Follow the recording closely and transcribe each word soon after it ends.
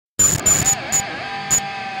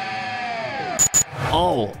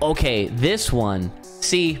Oh, okay. This one.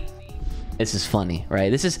 See, this is funny, right?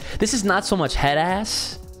 This is not so much head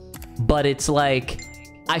ass, but it's like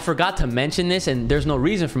I forgot to mention this, and there's no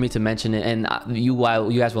reason for me to mention it. And you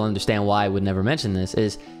guys will understand why I would never mention this.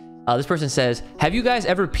 Is this person says, have you guys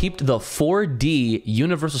ever peeped the 4D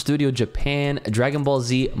Universal Studio Japan Dragon Ball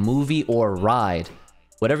Z movie or ride?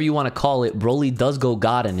 Whatever you want to call it, Broly does go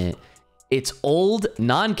God in it. It's old,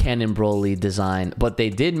 non-canon Broly design, but they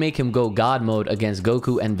did make him go God mode against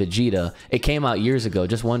Goku and Vegeta. It came out years ago.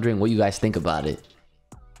 Just wondering what you guys think about it.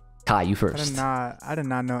 Kai, you first. I did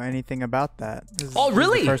not know anything about that.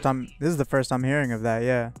 Really? This is the first I'm hearing of that,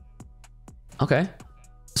 yeah. Okay.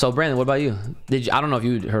 So, Brandon, what about you? I don't know if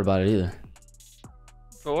you heard about it either.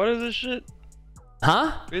 But what is this shit?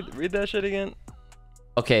 Huh? Read that shit again.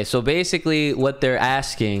 Okay, so basically what they're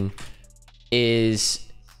asking is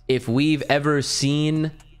if we've ever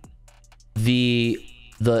seen I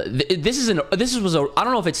don't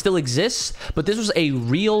know if it still exists, but this was a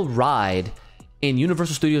real ride in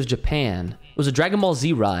Universal Studios Japan. It was a Dragon Ball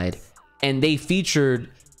Z ride, and they featured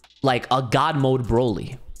like a God mode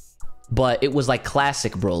Broly, but it was like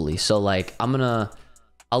classic Broly. So like I'll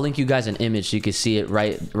link you guys an image so you can see it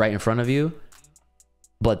right in front of you.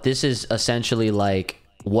 But this is essentially like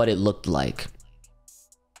what it looked like,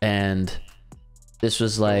 and this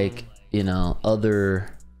was like, you know,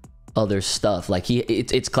 other stuff. Like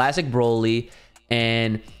it's classic Broly,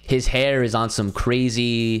 and his hair is on some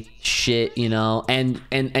crazy shit, you know, and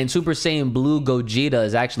Super Saiyan Blue Gogeta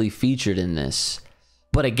is actually featured in this.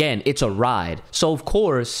 But again, it's a ride, so of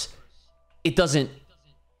course it doesn't,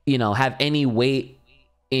 you know, have any weight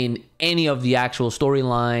in any of the actual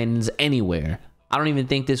storylines anywhere. I don't even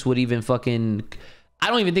think this would even I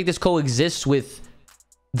don't even think this coexists with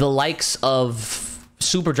the likes of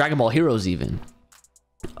Super Dragon Ball Heroes even.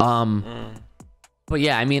 But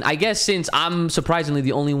yeah, I mean, I guess since I'm surprisingly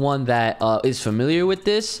the only one that is familiar with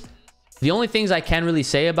this, the only things I can really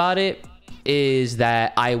say about it is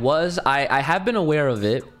that I have been aware of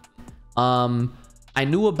it. I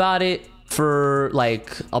knew about it for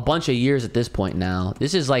like a bunch of years at this point now.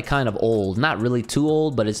 This is like kind of old, not really too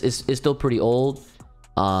old, but it's still pretty old.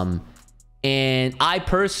 And I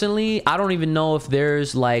personally, I don't even know if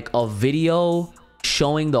there's like a video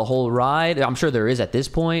showing the whole ride. I'm sure there is at this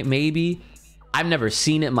point, maybe. I've never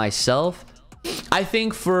seen it myself. I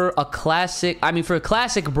think for a classic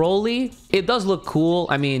Broly, it does look cool.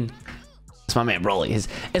 I mean, it's my man Broly.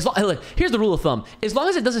 Look, here's the rule of thumb: as long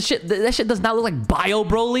as it doesn't that shit does not look like Bio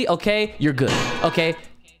Broly, okay, you're good. Okay,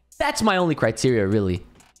 that's my only criteria really,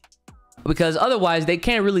 because otherwise they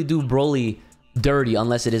can't really do Broly dirty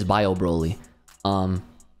unless it is Bio Broly.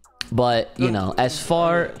 But you know, as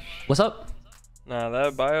far what's up? Nah,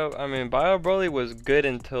 that Bio Broly was good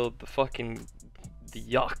until the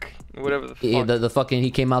yuck, whatever the fuck. Yeah, the fucking,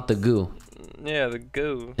 he came out the goo. Yeah, the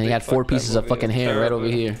goo. And he had 4 pieces of fucking hair right over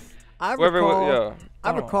here. I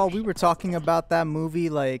recall we were talking about that movie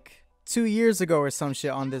like 2 years ago or some shit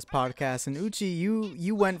on this podcast, and Uchi,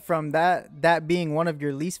 you went from that being one of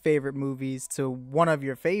your least favorite movies to one of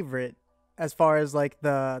your favorite as far as like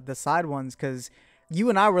the side ones, because you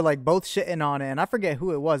and I were like both shitting on it, and I forget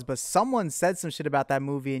who it was, but someone said some shit about that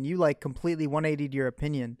movie and you like completely 180'd your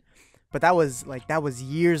opinion. But that was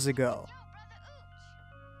years ago.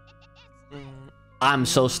 I'm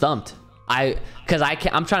so stumped. I'm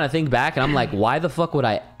trying to think back, and I'm like, why the fuck would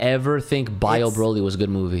I ever think Bio Broly was a good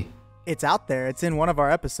movie? It's out there. It's in one of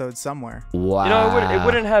our episodes somewhere. Wow. You know, it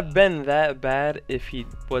wouldn't have been that bad if he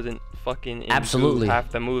wasn't fucking in absolutely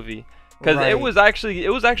half the movie, because it was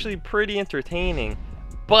actually pretty entertaining,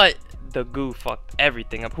 but the goo fucked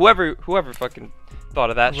everything up. Whoever fucking thought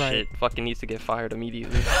of that shit fucking needs to get fired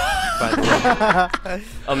immediately.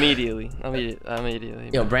 Immediately.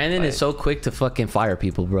 Yo, Brandon is so quick to fucking fire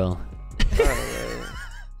people, bro.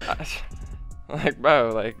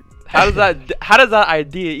 Bro, how does that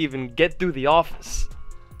idea even get through the office?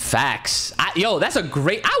 Facts. Yo, that's a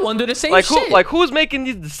great. I wonder the same shit. Who's making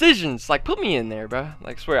these decisions? Like, put me in there, bro.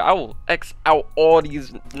 Like, swear, I will X out all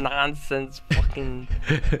these nonsense fucking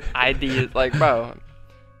ideas. Like, bro.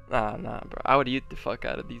 Nah, bro. I would eat the fuck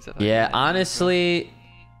out of these. Yeah, honestly,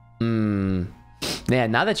 man.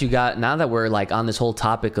 Now that we're like on this whole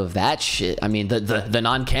topic of that shit, I mean, the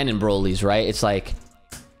non-canon Brolys, right? It's like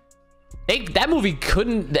that movie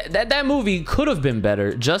could have been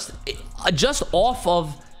better just off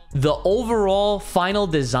of the overall final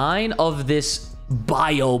design of this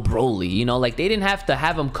Bio Broly. You know, like they didn't have to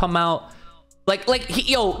have him come out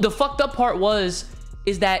the fucked up part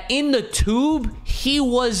is that in the tube he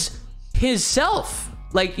was himself.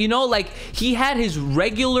 Like, you know, like he had his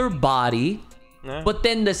regular body, Yeah. But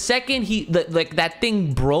then the second like that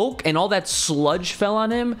thing broke and all that sludge fell on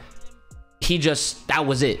him, that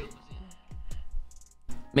was it.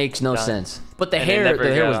 Makes no sense. But the hair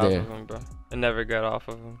was there. Him, bro. It never got off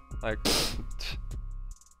of him. Like,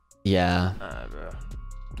 yeah. Bro.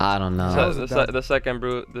 I don't know. So the second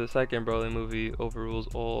Broly movie overrules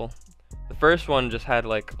all. The first one just had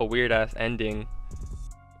like a weird ass ending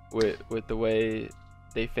with the way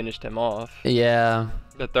they finished him off. Yeah.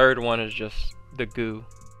 The third one is just the goo,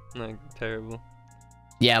 like terrible.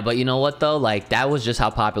 Yeah, but you know what though? Like that was just how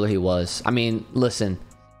popular he was. I mean, listen,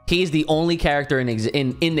 he's the only character he's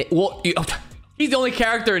the only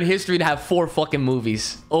character in history to have 4 fucking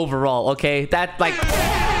movies overall. Okay, that like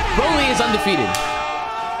Broly is undefeated.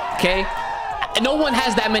 Okay, no one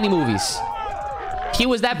has that many movies. He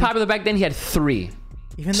was that popular back then. He had 3.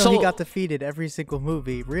 Even though he got defeated every single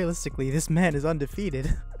movie, realistically, this man is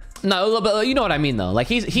undefeated. No, but you know what I mean though. Like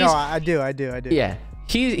he's no, I do. Yeah,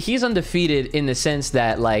 he's undefeated in the sense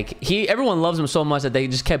that like everyone loves him so much that they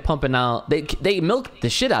just kept pumping out. They milked the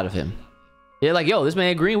shit out of him. They're like, yo, this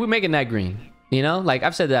man green, we're making that green. You know, like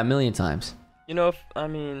I've said that a million times. You know,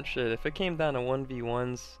 if it came down to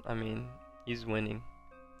 1v1s, I mean, he's winning.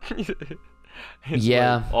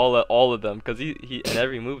 Yeah, like all of them, because he in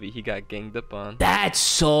every movie he got ganged up on. That's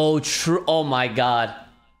so true. Oh my god,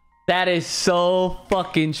 that is so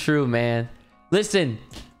fucking true, man. Listen.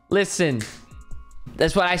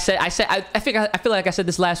 That's what I said. I feel like I said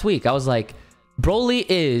this last week. I was like, Broly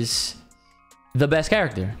is the best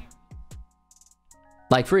character.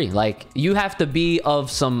 Like free. Like you have to be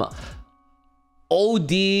of some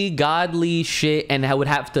OD godly shit, and I would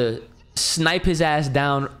have to snipe his ass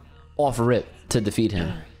down off rip to defeat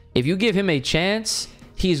him. If you give him a chance,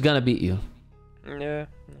 he's gonna beat you. Yeah,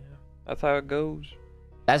 that's how it goes.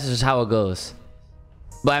 That's just how it goes.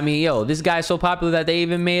 But I mean, yo, this guy's so popular that they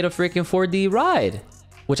even made a freaking 4D ride,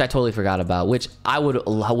 which I totally forgot about, which I would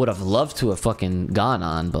have loved to have fucking gone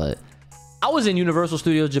on. But I was in Universal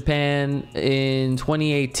Studios Japan in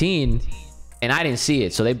 2018 and I didn't see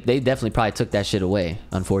it, so they definitely probably took that shit away,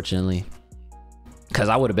 unfortunately, because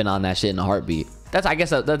I would have been on that shit in a heartbeat. I guess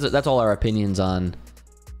that's all our opinions on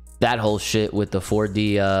that whole shit with the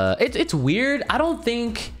 4D. It's weird. I don't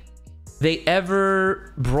think they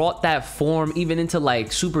ever brought that form even into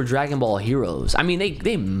like Super Dragon Ball Heroes. I mean,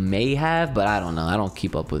 they may have, but I don't know. I don't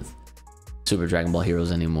keep up with Super Dragon Ball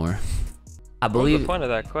Heroes anymore. I believe. What was the point of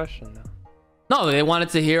that question, though? No, they wanted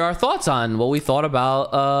to hear our thoughts on what we thought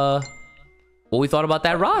about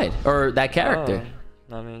that ride or that character.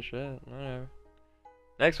 Oh, I mean, shit. Whatever.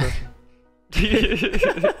 Next question.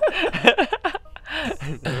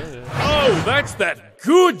 Oh, that's that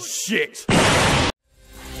good shit.